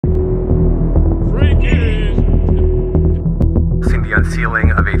the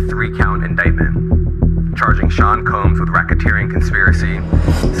unsealing of a 3-count indictment, charging Sean Combs with racketeering conspiracy,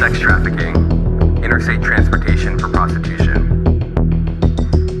 sex trafficking, interstate transportation for prostitution.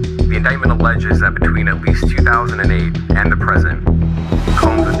 The indictment alleges that between at least 2008 and the present,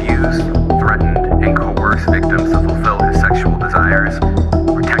 Combs abused, threatened, and coerced victims to fulfill his sexual desires,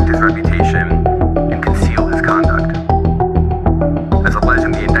 protect his reputation, and conceal his conduct. As alleged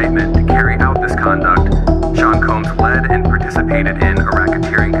in the indictment, to carry out this conduct, Sean Combs led and participated in a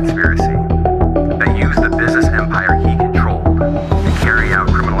racketeering conspiracy that used the business empire he